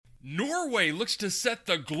Norway looks to set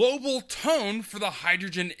the global tone for the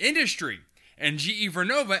hydrogen industry, and GE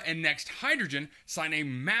Vernova and Next Hydrogen sign a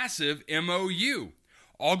massive MOU.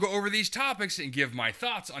 I'll go over these topics and give my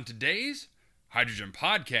thoughts on today's Hydrogen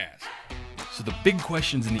Podcast. So the big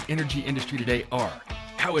questions in the energy industry today are: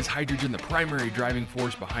 how is hydrogen the primary driving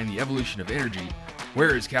force behind the evolution of energy?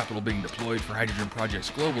 Where is capital being deployed for hydrogen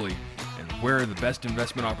projects globally? And where are the best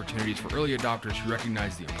investment opportunities for early adopters who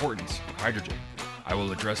recognize the importance of hydrogen? I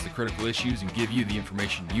will address the critical issues and give you the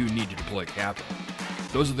information you need to deploy capital.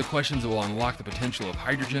 Those are the questions that will unlock the potential of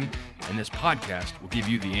hydrogen, and this podcast will give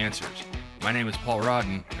you the answers. My name is Paul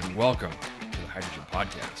Rodden, and welcome to the Hydrogen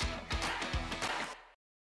Podcast.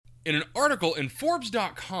 In an article in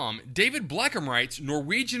Forbes.com, David Blackham writes,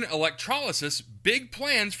 Norwegian electrolysis, big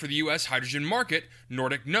plans for the U.S. hydrogen market,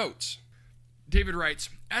 Nordic notes. David writes,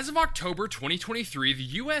 as of October 2023, the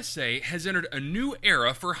USA has entered a new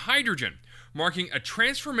era for hydrogen, marking a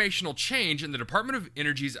transformational change in the Department of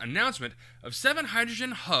Energy's announcement of 7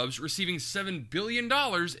 hydrogen hubs receiving $7 billion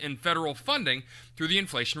in federal funding through the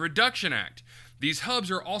Inflation Reduction Act. These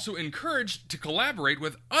hubs are also encouraged to collaborate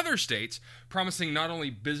with other states, promising not only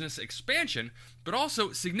business expansion, but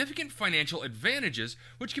also significant financial advantages,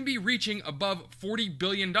 which can be reaching above $40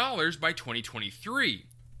 billion by 2023.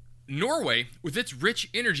 Norway, with its rich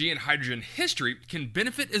energy and hydrogen history, can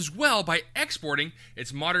benefit as well by exporting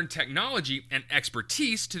its modern technology and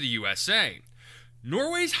expertise to the USA.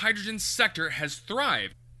 Norway's hydrogen sector has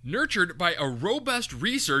thrived, nurtured by a robust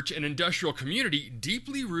research and industrial community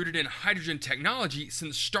deeply rooted in hydrogen technology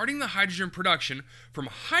since starting the hydrogen production from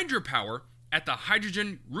hydropower at the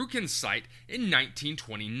Hydrogen Rjukan site in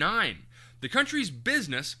 1929. The country's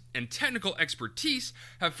business and technical expertise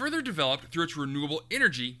have further developed through its renewable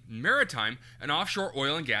energy, maritime, and offshore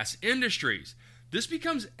oil and gas industries. This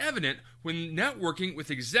becomes evident when networking with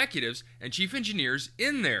executives and chief engineers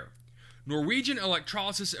in there. Norwegian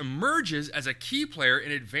electrolysis emerges as a key player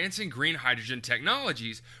in advancing green hydrogen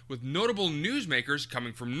technologies, with notable newsmakers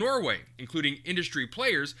coming from Norway, including industry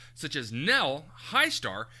players such as Nel,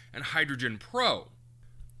 Hystar, and Hydrogen Pro.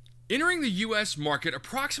 Entering the U.S. market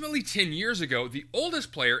approximately 10 years ago, the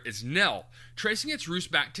oldest player is Nel, tracing its roots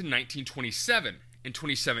back to 1927. In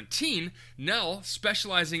 2017, Nel,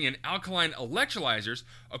 specializing in alkaline electrolyzers,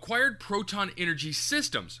 acquired Proton Energy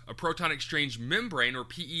Systems, a proton exchange membrane or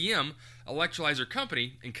PEM electrolyzer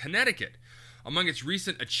company in Connecticut. Among its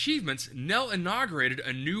recent achievements, Nel inaugurated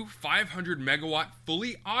a new 500 megawatt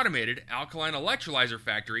fully automated alkaline electrolyzer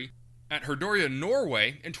factory at Herøya,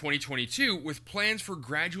 Norway in 2022, with plans for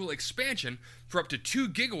gradual expansion for up to 2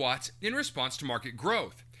 gigawatts in response to market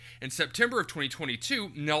growth. In September of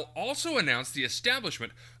 2022, Nel also announced the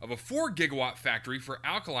establishment of a 4 gigawatt factory for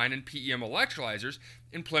alkaline and PEM electrolyzers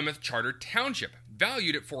in Plymouth Charter Township,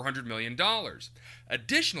 valued at $400 million.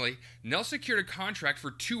 Additionally, Nel secured a contract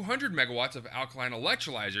for 200 megawatts of alkaline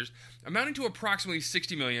electrolyzers, amounting to approximately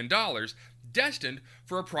 $60 million, destined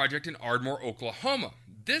for a project in Ardmore, Oklahoma.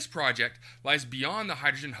 This project lies beyond the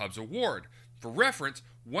Hydrogen Hubs award. For reference,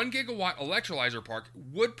 1 gigawatt electrolyzer park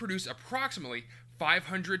would produce approximately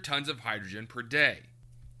 500 tons of hydrogen per day.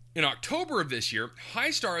 In October of this year,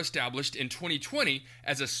 Hystar, established in 2020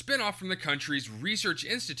 as a spinoff from the country's research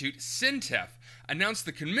institute, Syntef, announced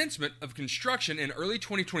the commencement of construction in early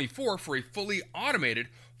 2024 for a fully automated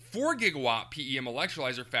 4 gigawatt PEM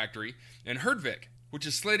electrolyzer factory in Herdvik, which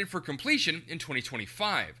is slated for completion in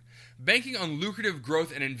 2025. Banking on lucrative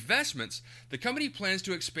growth and investments, the company plans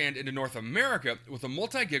to expand into North America with a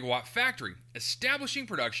multi-gigawatt factory, establishing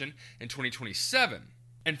production in 2027.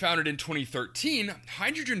 And founded in 2013,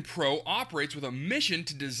 Hydrogen Pro operates with a mission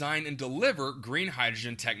to design and deliver green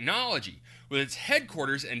hydrogen technology, with its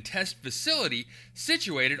headquarters and test facility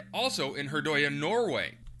situated also in Herøya,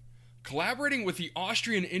 Norway. Collaborating with the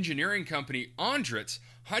Austrian engineering company Andritz,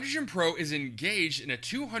 Hydrogen Pro is engaged in a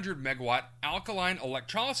 200 megawatt alkaline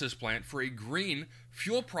electrolysis plant for a green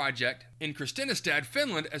fuel project in Kristinestad,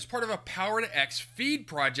 Finland, as part of a Power-to-X feed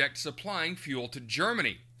project supplying fuel to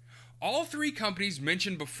Germany. All 3 companies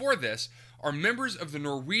mentioned before this are members of the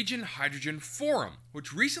Norwegian Hydrogen Forum,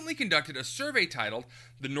 which recently conducted a survey titled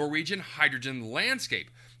The Norwegian Hydrogen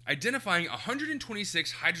Landscape, identifying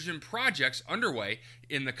 126 hydrogen projects underway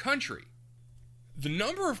in the country. The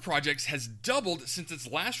number of projects has doubled since its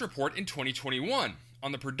last report in 2021.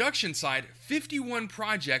 On the production side, 51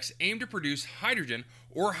 projects aim to produce hydrogen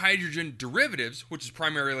or hydrogen derivatives, which is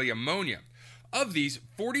primarily ammonia. Of these,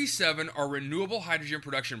 47 are renewable hydrogen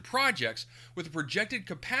production projects with a projected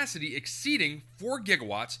capacity exceeding 4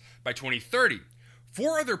 gigawatts by 2030.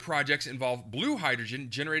 4 other projects involve blue hydrogen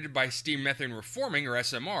generated by steam methane reforming, or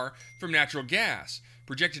SMR, from natural gas,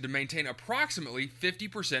 projected to maintain approximately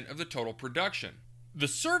 50% of the total production. The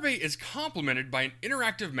survey is complemented by an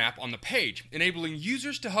interactive map on the page, enabling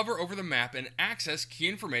users to hover over the map and access key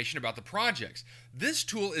information about the projects. This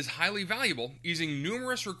tool is highly valuable, easing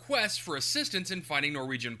numerous requests for assistance in finding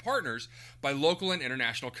Norwegian partners by local and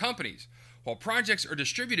international companies. While projects are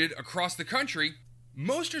distributed across the country,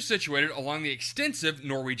 most are situated along the extensive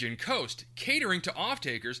Norwegian coast, catering to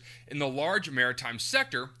off-takers in the large maritime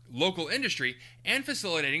sector, local industry, and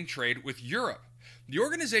facilitating trade with Europe. The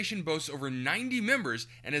organization boasts over 90 members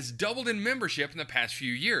and has doubled in membership in the past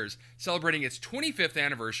few years. Celebrating its 25th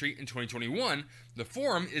anniversary in 2021, the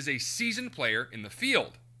forum is a seasoned player in the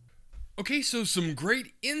field. Okay, so some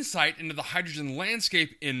great insight into the hydrogen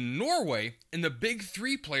landscape in Norway and the big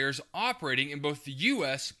three players operating in both the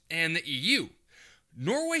US and the EU.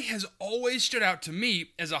 Norway has always stood out to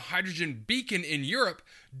me as a hydrogen beacon in Europe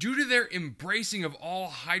due to their embracing of all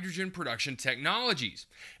hydrogen production technologies.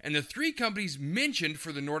 And the three companies mentioned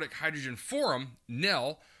for the Nordic Hydrogen Forum,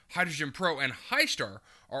 Nel, Hydrogen Pro, and Hystar,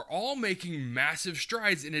 are all making massive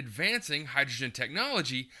strides in advancing hydrogen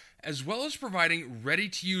technology, as well as providing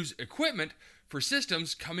ready-to-use equipment for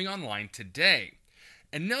systems coming online today.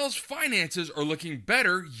 And Nel's finances are looking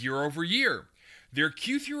better year over year. Their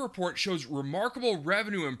Q3 report shows remarkable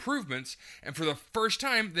revenue improvements, and for the first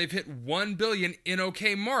time, they've hit 1 billion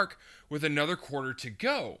NOK mark with another quarter to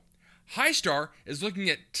go. Hystar is looking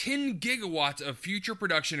at 10 gigawatts of future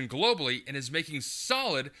production globally and is making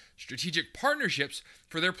solid strategic partnerships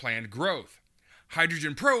for their planned growth.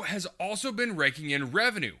 Hydrogen Pro has also been raking in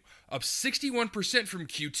revenue, up 61% from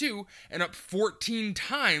Q2 and up 14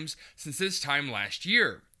 times since this time last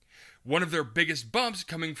year. One of their biggest bumps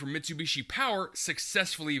coming from Mitsubishi Power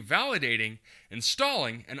successfully validating,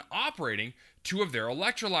 installing, and operating 2 of their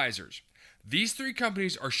electrolyzers. These 3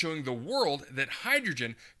 companies are showing the world that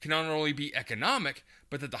hydrogen can not only be economic,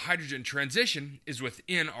 but that the hydrogen transition is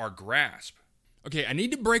within our grasp. Okay, I need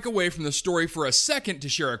to break away from the story for a second to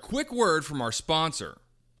share a quick word from our sponsor.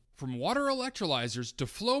 From water electrolyzers to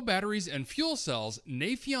flow batteries and fuel cells,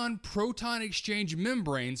 Nafion proton exchange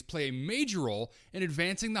membranes play a major role in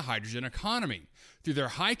advancing the hydrogen economy. Through their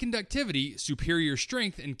high conductivity, superior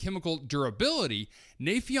strength, and chemical durability,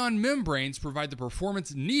 Nafion membranes provide the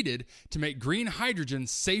performance needed to make green hydrogen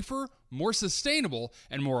safer, more sustainable,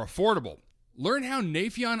 and more affordable. Learn how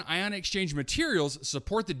Nafion ion exchange materials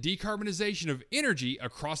support the decarbonization of energy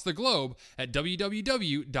across the globe at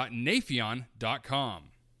www.nafion.com.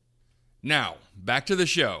 Now, back to the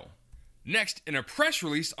show. Next, in a press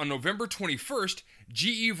release on November 21st,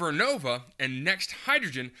 GE Vernova and Next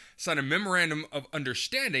Hydrogen signed a memorandum of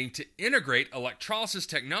understanding to integrate electrolysis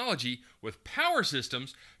technology with power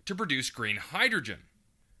systems to produce green hydrogen.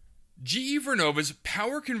 GE Vernova's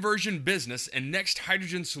power conversion business and Next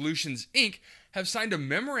Hydrogen Solutions Inc. have signed a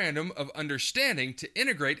memorandum of understanding to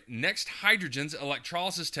integrate Next Hydrogen's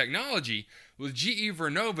electrolysis technology with GE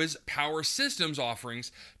Vernova's power systems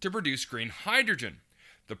offerings to produce green hydrogen.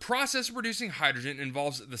 The process of producing hydrogen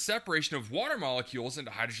involves the separation of water molecules into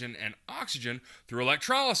hydrogen and oxygen through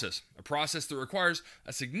electrolysis, a process that requires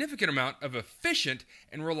a significant amount of efficient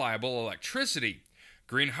and reliable electricity.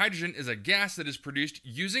 Green hydrogen is a gas that is produced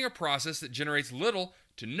using a process that generates little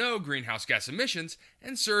to no greenhouse gas emissions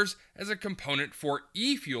and serves as a component for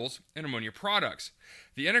e-fuels and ammonia products.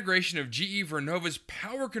 The integration of GE Vernova's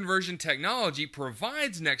power conversion technology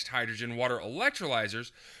provides Next Hydrogen water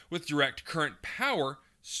electrolyzers with direct current power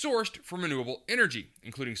sourced from renewable energy,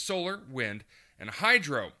 including solar, wind, and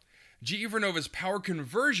hydro. GE Vernova's power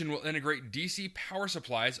conversion will integrate DC power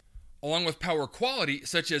supplies along with power quality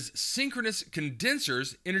such as synchronous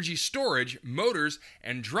condensers, energy storage, motors,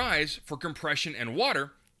 and drives for compression and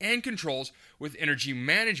water, and controls with energy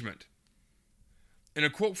management. In a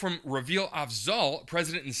quote from Ravil Afzal,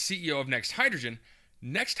 president and CEO of Next Hydrogen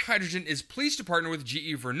is pleased to partner with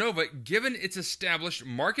GE Vernova given its established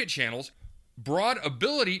market channels, broad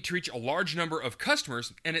ability to reach a large number of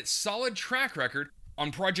customers, and its solid track record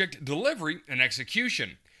on project delivery and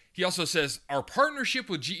execution. He also says, our partnership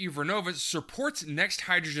with GE Vernova supports Next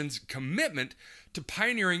Hydrogen's commitment to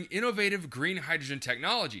pioneering innovative green hydrogen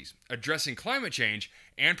technologies, addressing climate change,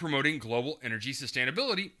 and promoting global energy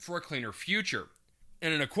sustainability for a cleaner future.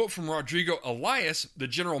 And in a quote from Rodrigo Elias, the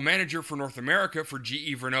general manager for North America for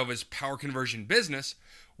GE Vernova's power conversion business,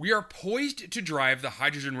 we are poised to drive the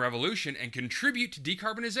hydrogen revolution and contribute to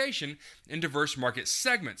decarbonization in diverse market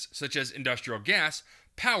segments, such as industrial gas,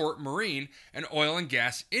 power, marine, and oil and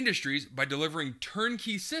gas industries by delivering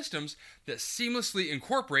turnkey systems that seamlessly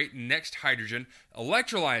incorporate Next Hydrogen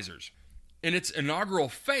electrolyzers. In its inaugural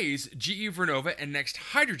phase, GE Vernova and Next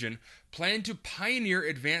Hydrogen plan to pioneer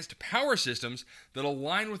advanced power systems that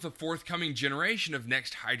align with the forthcoming generation of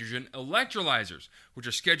Next Hydrogen electrolyzers, which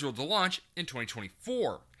are scheduled to launch in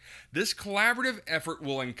 2024. This collaborative effort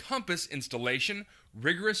will encompass installation,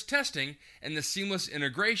 rigorous testing, and the seamless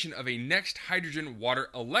integration of a Next Hydrogen water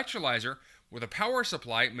electrolyzer with a power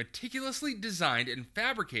supply meticulously designed and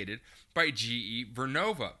fabricated by GE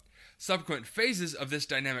Vernova. Subsequent phases of this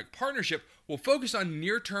dynamic partnership will focus on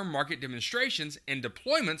near-term market demonstrations and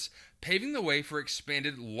deployments, paving the way for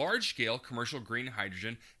expanded large-scale commercial green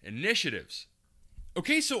hydrogen initiatives.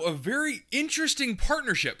 Okay, so a very interesting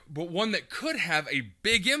partnership, but one that could have a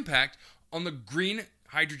big impact on the green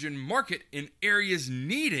hydrogen market in areas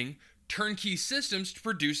needing turnkey systems to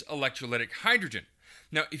produce electrolytic hydrogen.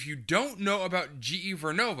 Now, if you don't know about GE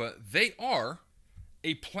Vernova, they are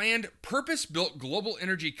a planned, purpose-built global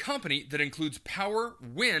energy company that includes power,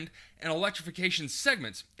 wind, and electrification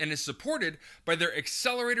segments and is supported by their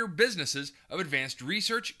accelerator businesses of advanced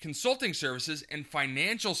research, consulting services, and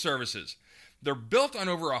financial services. They're built on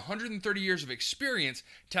over 130 years of experience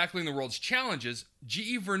tackling the world's challenges.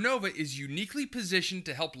 GE Vernova is uniquely positioned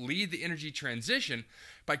to help lead the energy transition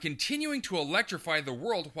by continuing to electrify the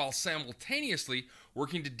world while simultaneously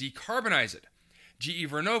working to decarbonize it. GE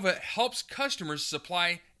Vernova helps customers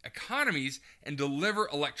supply economies and deliver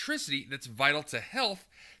electricity that's vital to health,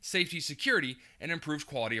 safety, security, and improved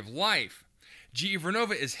quality of life. GE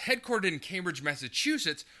Vernova is headquartered in Cambridge,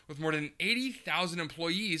 Massachusetts, with more than 80,000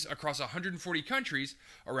 employees across 140 countries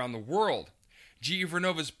around the world. GE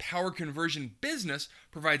Vernova's power conversion business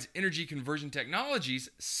provides energy conversion technologies,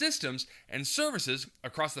 systems, and services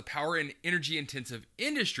across the power and energy-intensive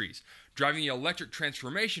industries, driving the electric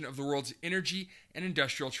transformation of the world's energy and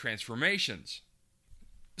industrial transformations.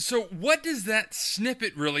 So what does that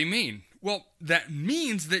snippet really mean? Well, that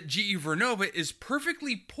means that GE Vernova is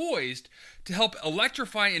perfectly poised to help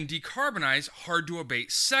electrify and decarbonize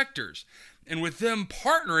hard-to-abate sectors. And with them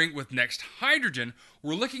partnering with Next Hydrogen,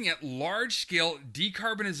 we're looking at large-scale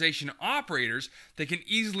decarbonization operators that can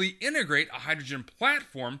easily integrate a hydrogen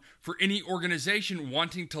platform for any organization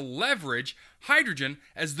wanting to leverage hydrogen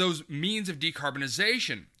as those means of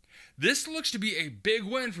decarbonization. This looks to be a big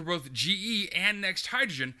win for both GE and Next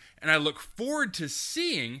Hydrogen, and I look forward to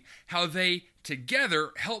seeing how they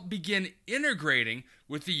together help begin integrating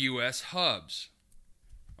with the U.S. hubs.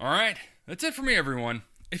 All right, that's it for me, everyone.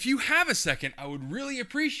 If you have a second, I would really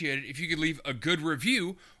appreciate it if you could leave a good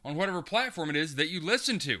review on whatever platform it is that you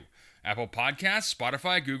listen to. Apple Podcasts,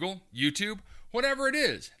 Spotify, Google, YouTube, whatever it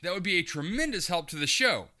is. That would be a tremendous help to the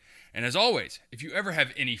show. And as always, if you ever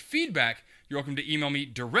have any feedback, you're welcome to email me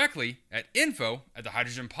directly at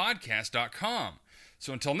info@thehydrogenpodcast.com.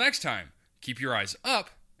 So until next time, keep your eyes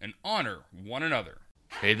up and honor one another.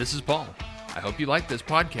 Hey, this is Paul. I hope you liked this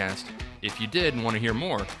podcast. If you did and want to hear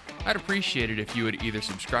more, I'd appreciate it if you would either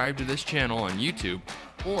subscribe to this channel on YouTube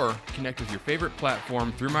or connect with your favorite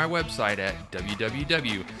platform through my website at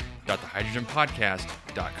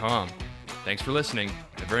www.thehydrogenpodcast.com. Thanks for listening.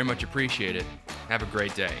 I very much appreciate it. Have a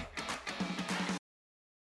great day.